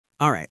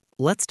All right,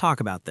 let's talk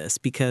about this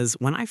because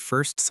when I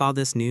first saw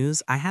this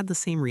news, I had the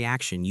same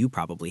reaction you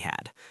probably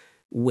had.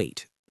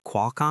 Wait,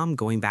 Qualcomm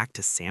going back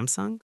to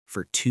Samsung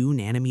for 2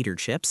 nanometer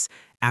chips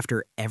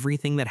after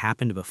everything that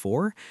happened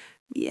before?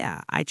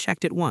 Yeah, I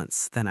checked it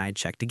once, then I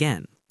checked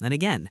again, then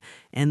again.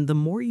 And the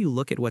more you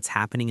look at what's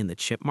happening in the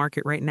chip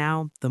market right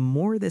now, the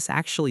more this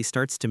actually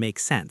starts to make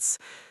sense.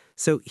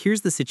 So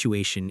here's the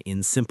situation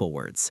in simple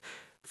words.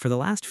 For the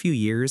last few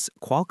years,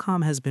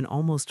 Qualcomm has been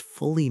almost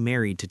fully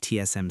married to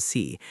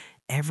TSMC.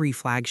 Every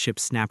flagship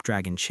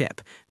Snapdragon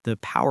chip, the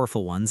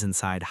powerful ones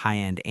inside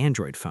high-end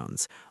Android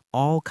phones,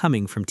 all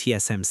coming from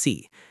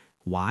TSMC.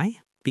 Why?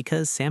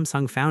 Because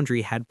Samsung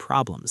Foundry had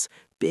problems,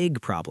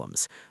 big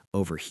problems.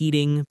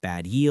 Overheating,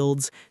 bad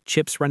yields,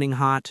 chips running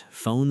hot,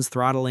 phones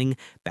throttling,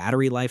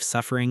 battery life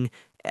suffering.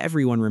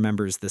 Everyone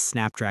remembers the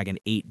Snapdragon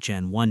 8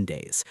 Gen 1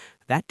 days.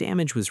 That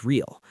damage was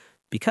real.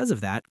 Because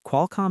of that,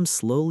 Qualcomm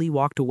slowly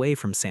walked away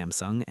from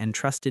Samsung and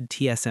trusted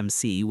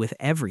TSMC with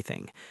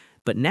everything.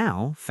 But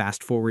now,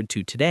 fast forward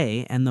to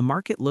today, and the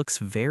market looks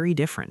very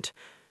different.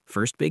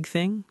 First big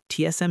thing,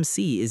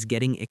 TSMC is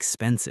getting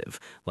expensive,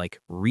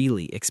 like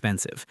really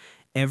expensive.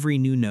 Every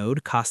new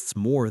node costs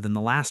more than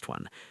the last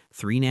one.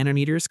 3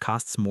 nanometers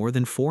costs more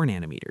than 4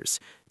 nanometers.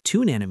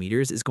 2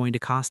 nanometers is going to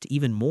cost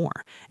even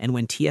more. And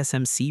when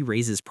TSMC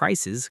raises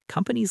prices,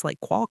 companies like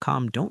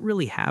Qualcomm don't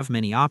really have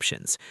many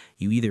options.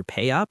 You either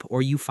pay up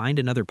or you find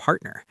another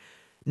partner.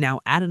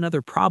 Now add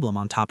another problem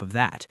on top of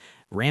that.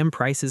 RAM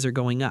prices are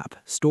going up,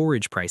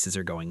 storage prices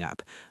are going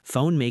up.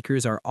 Phone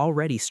makers are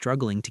already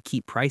struggling to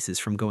keep prices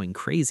from going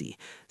crazy.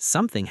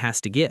 Something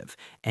has to give,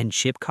 and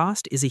chip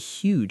cost is a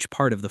huge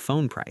part of the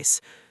phone price.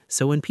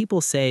 So when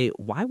people say,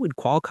 why would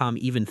Qualcomm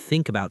even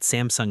think about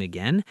Samsung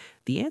again?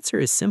 The answer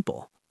is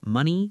simple: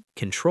 money,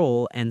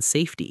 control, and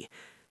safety.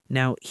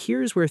 Now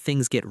here's where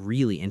things get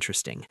really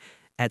interesting.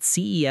 At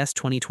CES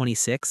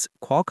 2026,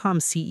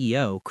 Qualcomm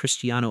CEO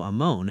Cristiano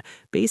Amon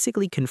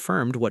basically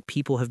confirmed what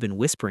people have been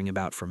whispering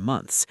about for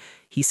months.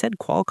 He said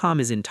Qualcomm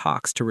is in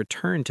talks to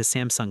return to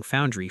Samsung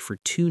Foundry for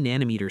 2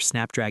 nanometer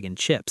Snapdragon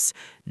chips.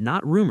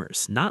 Not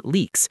rumors, not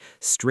leaks,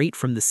 straight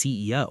from the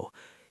CEO.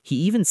 He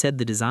even said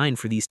the design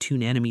for these 2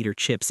 nanometer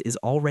chips is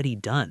already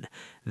done.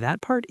 That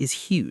part is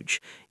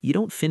huge. You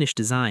don't finish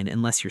design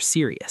unless you're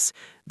serious.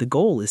 The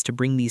goal is to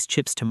bring these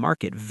chips to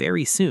market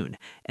very soon,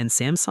 and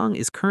Samsung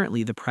is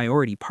currently the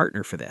priority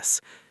partner for this.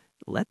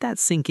 Let that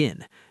sink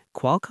in.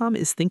 Qualcomm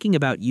is thinking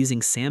about using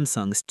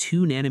Samsung's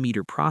 2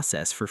 nanometer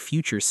process for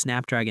future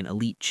Snapdragon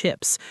Elite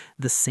chips,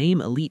 the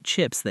same Elite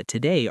chips that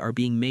today are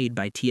being made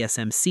by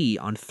TSMC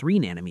on 3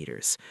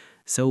 nanometers.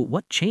 So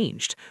what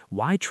changed?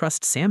 Why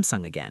trust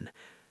Samsung again?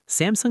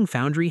 Samsung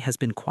Foundry has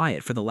been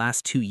quiet for the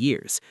last 2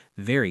 years,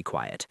 very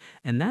quiet,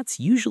 and that's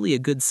usually a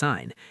good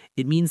sign.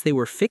 It means they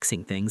were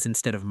fixing things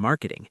instead of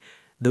marketing.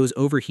 Those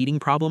overheating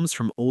problems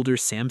from older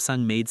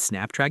Samsung-made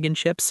Snapdragon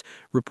chips,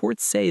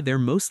 reports say they're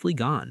mostly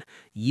gone.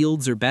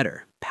 Yields are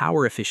better,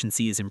 power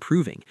efficiency is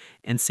improving,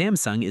 and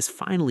Samsung is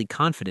finally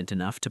confident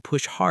enough to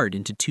push hard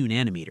into 2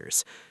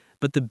 nanometers.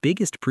 But the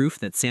biggest proof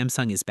that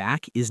Samsung is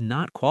back is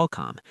not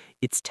Qualcomm,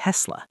 it's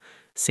Tesla.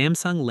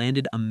 Samsung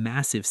landed a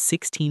massive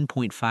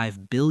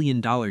 $16.5 billion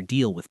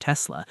deal with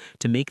Tesla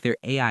to make their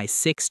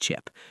AI6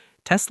 chip.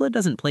 Tesla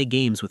doesn't play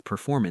games with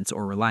performance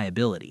or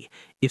reliability.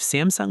 If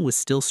Samsung was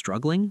still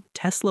struggling,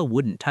 Tesla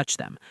wouldn't touch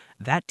them.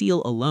 That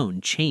deal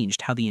alone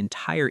changed how the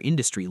entire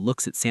industry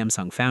looks at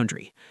Samsung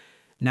Foundry.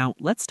 Now,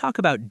 let's talk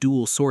about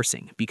dual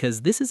sourcing,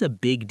 because this is a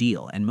big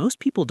deal and most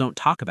people don't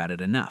talk about it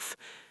enough.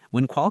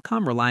 When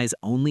Qualcomm relies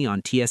only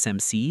on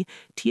TSMC,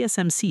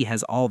 TSMC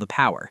has all the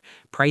power: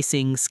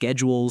 pricing,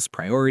 schedules,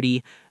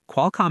 priority.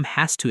 Qualcomm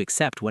has to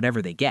accept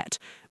whatever they get.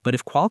 But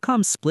if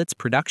Qualcomm splits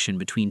production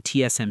between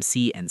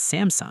TSMC and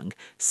Samsung,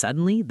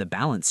 suddenly the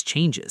balance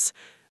changes.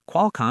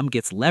 Qualcomm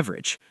gets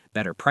leverage,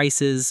 better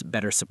prices,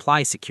 better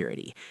supply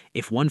security.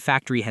 If one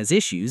factory has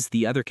issues,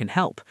 the other can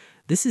help.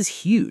 This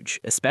is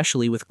huge,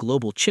 especially with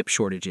global chip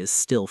shortages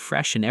still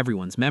fresh in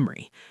everyone's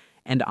memory.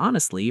 And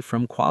honestly,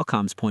 from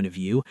Qualcomm's point of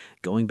view,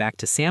 going back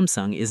to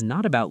Samsung is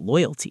not about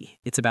loyalty,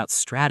 it's about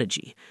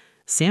strategy.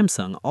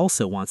 Samsung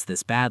also wants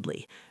this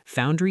badly.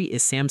 Foundry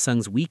is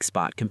Samsung's weak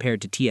spot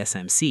compared to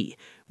TSMC.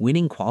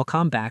 Winning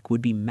Qualcomm back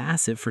would be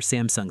massive for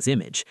Samsung's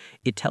image.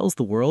 It tells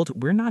the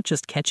world we're not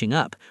just catching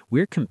up,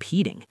 we're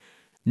competing.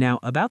 Now,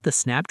 about the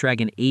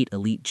Snapdragon 8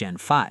 Elite Gen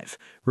 5,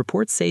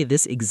 reports say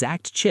this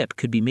exact chip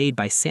could be made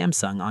by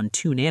Samsung on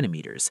 2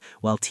 nanometers,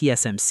 while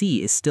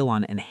TSMC is still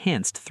on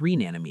enhanced 3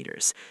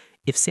 nanometers.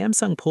 If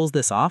Samsung pulls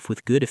this off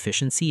with good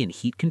efficiency and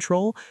heat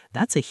control,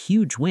 that's a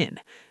huge win.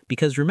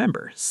 Because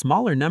remember,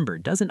 smaller number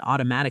doesn't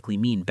automatically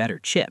mean better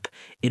chip.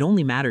 It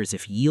only matters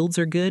if yields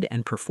are good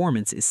and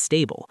performance is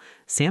stable.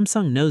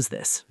 Samsung knows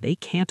this. They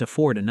can't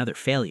afford another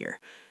failure.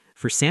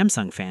 For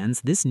Samsung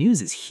fans, this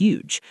news is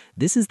huge.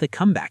 This is the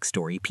comeback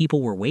story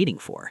people were waiting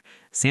for.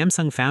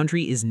 Samsung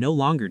Foundry is no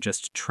longer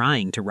just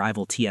trying to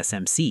rival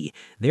TSMC,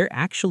 they're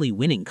actually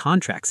winning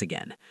contracts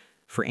again.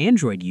 For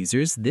Android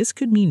users, this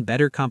could mean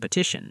better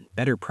competition,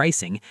 better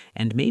pricing,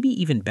 and maybe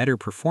even better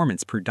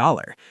performance per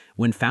dollar.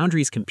 When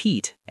foundries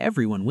compete,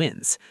 everyone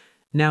wins.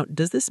 Now,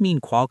 does this mean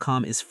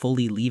Qualcomm is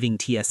fully leaving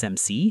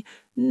TSMC?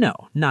 No,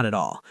 not at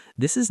all.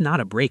 This is not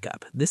a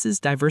breakup. This is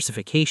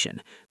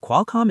diversification.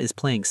 Qualcomm is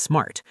playing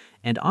smart.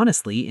 And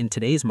honestly, in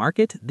today's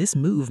market, this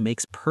move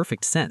makes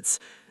perfect sense.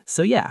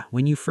 So yeah,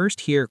 when you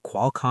first hear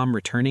Qualcomm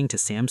returning to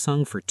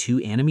Samsung for 2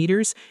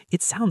 nanometers,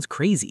 it sounds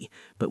crazy.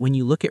 But when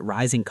you look at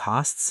rising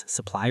costs,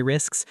 supply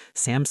risks,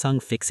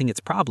 Samsung fixing its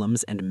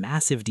problems, and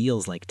massive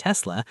deals like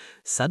Tesla,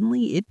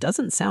 suddenly it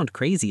doesn't sound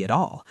crazy at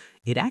all.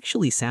 It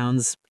actually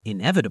sounds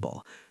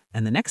inevitable.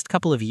 And the next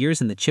couple of years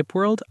in the chip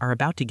world are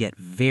about to get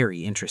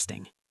very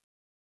interesting.